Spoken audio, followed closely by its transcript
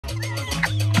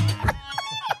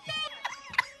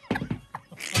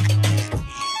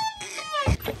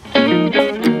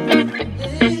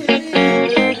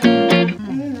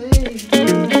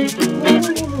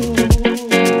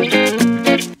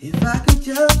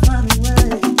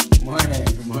Morning,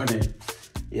 good morning.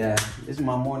 Yeah, this is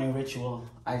my morning ritual.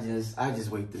 I just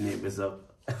wake the neighbors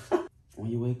up. When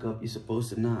you wake up, you're supposed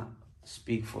to not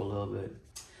speak for a little bit.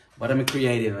 But I'm a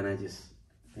creative and I just,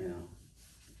 you know,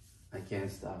 I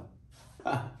can't stop.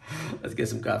 Let's get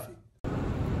some coffee.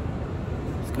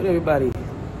 What's good, everybody?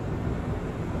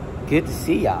 Good to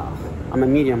see y'all. I'm at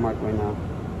Media Markt right now.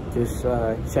 Just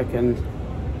checking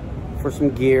for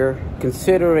some gear.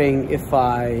 Considering if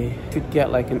I could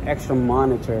get like an extra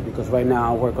monitor, because right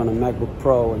now I work on a MacBook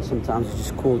Pro and sometimes it's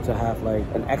just cool to have like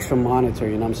an extra monitor,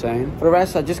 you know what I'm saying? For the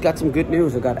rest, I just got some good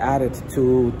news. I got added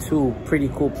to 2 pretty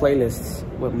cool playlists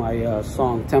with my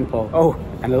song Tempo. Oh,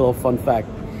 and a little fun fact.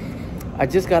 I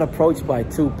just got approached by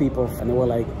 2 people and they were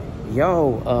like,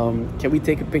 yo, can we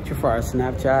take a picture for our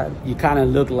Snapchat? You kind of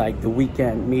look like The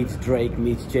Weeknd meets Drake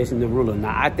meets Jason Derulo.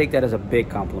 Now, I take that as a big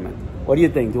compliment. What do you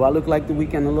think? Do I look like The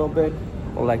Weeknd a little bit?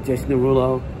 Or like Jason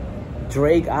Derulo?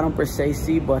 Drake, I don't per se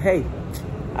see, but hey,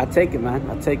 I take it, man.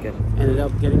 I take it. Ended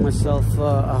up getting myself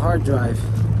a hard drive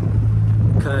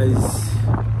because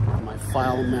my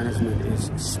file management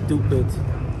is stupid,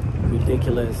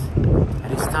 ridiculous,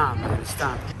 and it's time, man. It's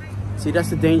time. See, that's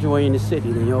the danger when you're in the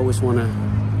city. Then you always want to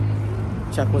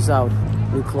check what's out,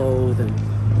 new clothes and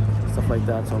stuff like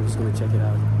that. So I'm just gonna check it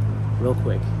out real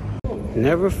quick.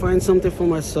 Never find something for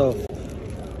myself,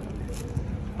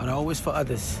 but always for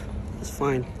others. It's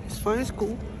fine. It's fine. It's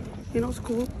cool. You know, it's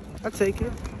cool. I take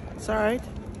it. It's all right.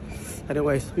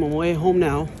 Anyways, I'm on my way home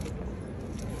now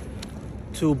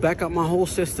to back up my whole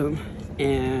system,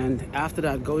 and after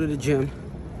that, go to the gym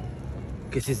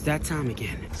because it's that time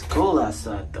again. It's cool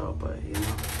outside though, but you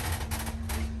know,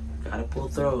 gotta pull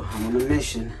through. I'm on a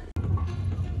mission.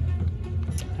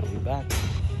 I'll be back.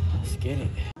 Let's get it.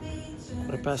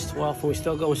 12:15 and we're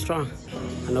still going strong.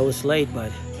 I know it's late,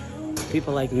 but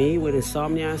people like me with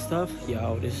insomnia and stuff,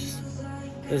 yo, this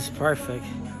is perfect.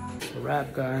 It's a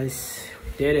wrap, guys.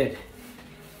 We did it.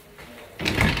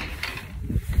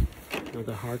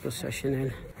 Another hardcore session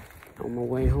in. On my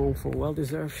way home for a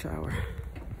well-deserved shower.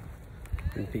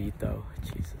 Indeed, though.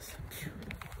 Jesus.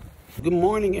 Good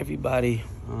morning, everybody.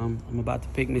 I'm about to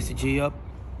pick Mr. G up.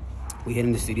 We hit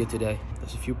in the studio today.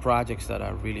 There's a few projects that I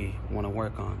really want to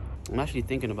work on. I'm actually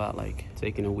thinking about like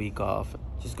taking a week off.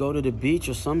 Just go to the beach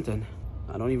or something.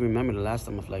 I don't even remember the last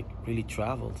time I've like really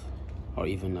traveled or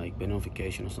even like been on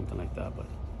vacation or something like that, but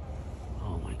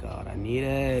oh my God, I need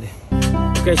it.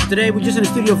 Okay, so today we're just in the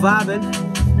studio vibing,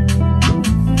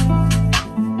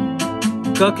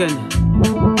 cooking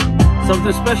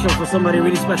something special for somebody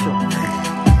really special.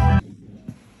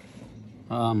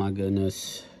 Oh my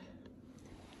goodness.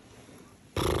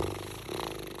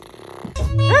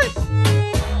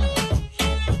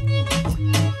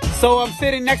 So I'm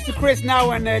sitting next to Chris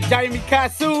now and Jeremy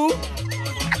Kasu.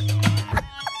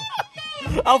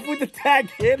 I'll put the tag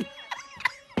in.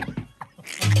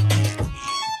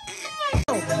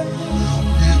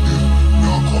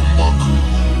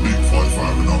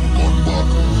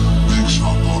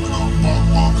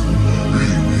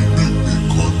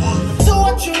 So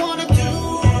what you wanna do?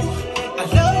 I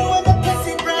love it when the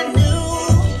pussy brand new.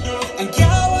 And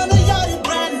girl, when the yachty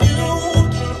brand new.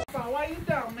 Why you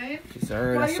down, man? Sir,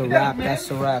 that's a wrap. That's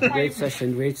a wrap. Great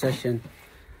session. Great session.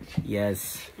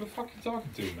 Yes. Who the fuck you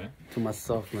talking to, man? To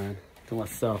myself, man. To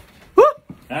myself.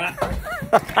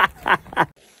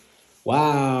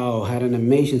 Wow, had an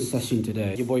amazing session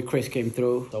today. Your boy Chris came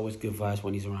through. It's always good vibes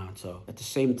when he's around. So at the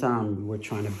same time, we were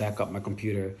trying to back up my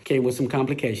computer. Came with some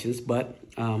complications, but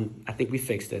I think we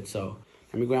fixed it. So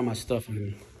let me grab my stuff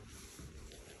and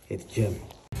hit the gym.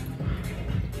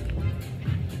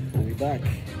 I'll be back.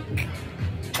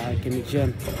 Back in the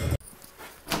gym.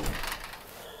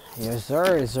 Yes,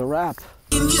 sir. It's a wrap.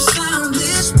 You sound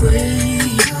this way,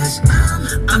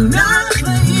 I'm not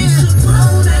playing a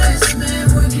grown-ass man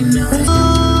working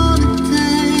all the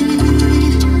time.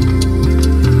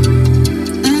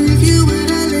 And if you were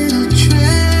a little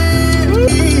train,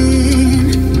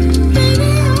 baby,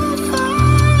 I'll follow.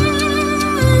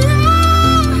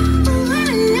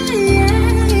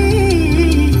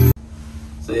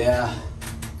 So yeah,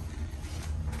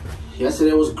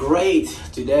 yesterday was great.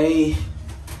 Today,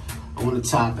 I want to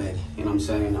top it, you know what I'm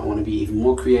saying? I want to be even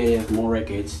more creative, more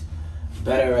records,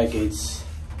 better records,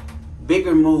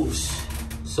 bigger moves.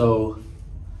 So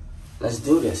let's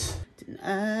do this.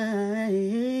 Tonight,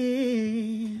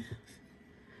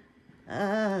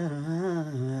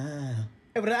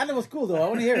 Hey, but that was cool though. I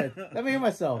want to hear it. Let me hear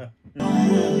myself.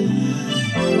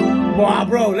 Wow,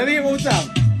 bro, let me hear it one more time.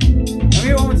 Let me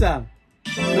hear it one more time.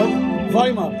 No,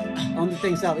 volume up. On the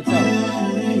things out, it's out.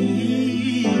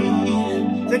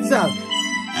 Check this out.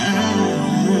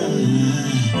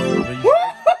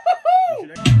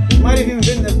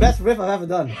 riff I've ever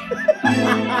done.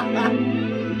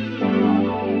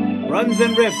 Runs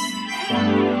and riffs.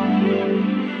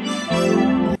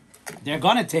 They're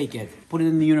gonna take it, put it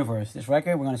in the universe. This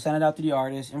record, we're gonna send it out to the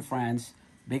artist in France.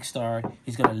 Big star.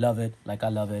 He's gonna love it like I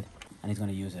love it, and he's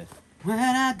gonna use it. When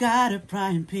I got a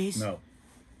pride and peace. No.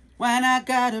 When I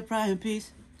got a pride and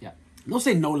peace. Yeah. Don't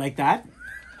say no like that.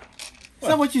 It's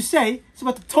not what you say. It's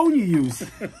about the tone you use.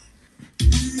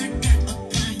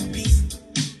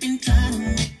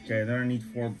 Okay, then I need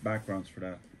 4 backgrounds for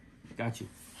that. Got you.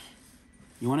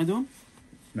 You want to do them?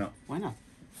 No. Why not?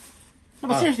 No,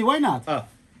 but seriously, why not?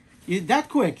 You that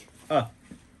quick?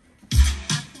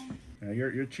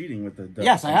 You're cheating with the.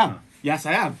 Yes, I am. Yes,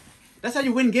 I am. That's how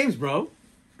you win games, bro.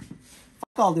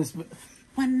 Fuck all this.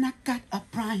 When I got a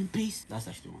prime piece. That's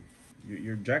actually one.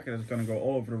 Your jacket is gonna go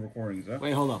all over the recordings, huh?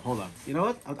 Wait, hold up. You know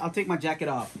what? I'll take my jacket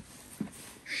off.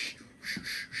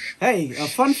 Hey, a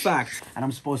fun fact. And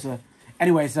I'm supposed to.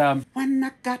 Anyways, when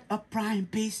I got a prime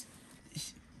piece.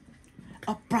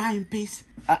 A prime piece.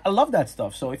 I love that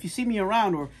stuff. So if you see me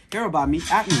around or hear about me,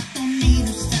 at me.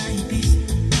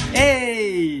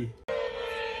 Hey!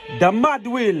 The Mad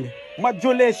Will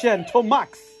modulation to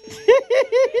max.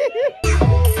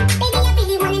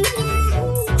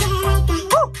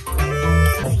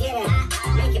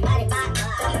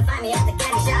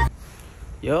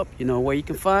 Yup, you know where you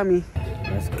can find me.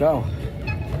 Let's go.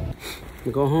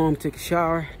 We'll go home, take a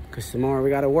shower, because tomorrow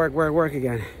we gotta work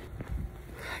again.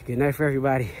 Good night for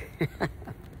everybody.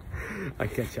 I'll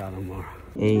catch y'all tomorrow.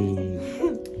 Hey.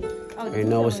 You already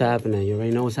know what's happening. You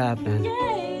already know what's happening.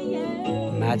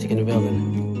 Magic in the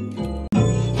building.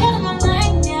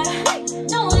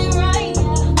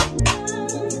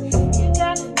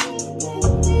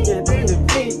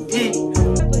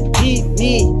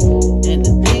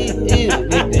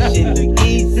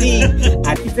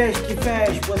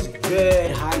 Kifesh, what's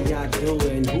good? How y'all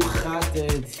doing? Hoe gaat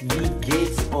het? Wie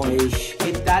geht's euch?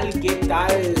 ¿Qué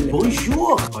tal?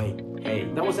 Bonjour! Hey,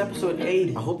 that was episode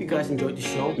 8. I hope you guys enjoyed the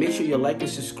show. Make sure you like and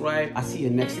subscribe. I'll see you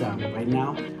next time. Right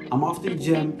now, I'm off to the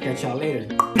gym. Catch y'all later.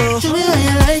 Show me how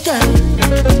you like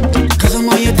it. Cause I'm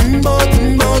on your timbo.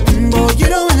 You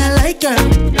don't wanna like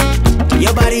it.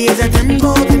 Your body is a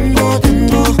timbo.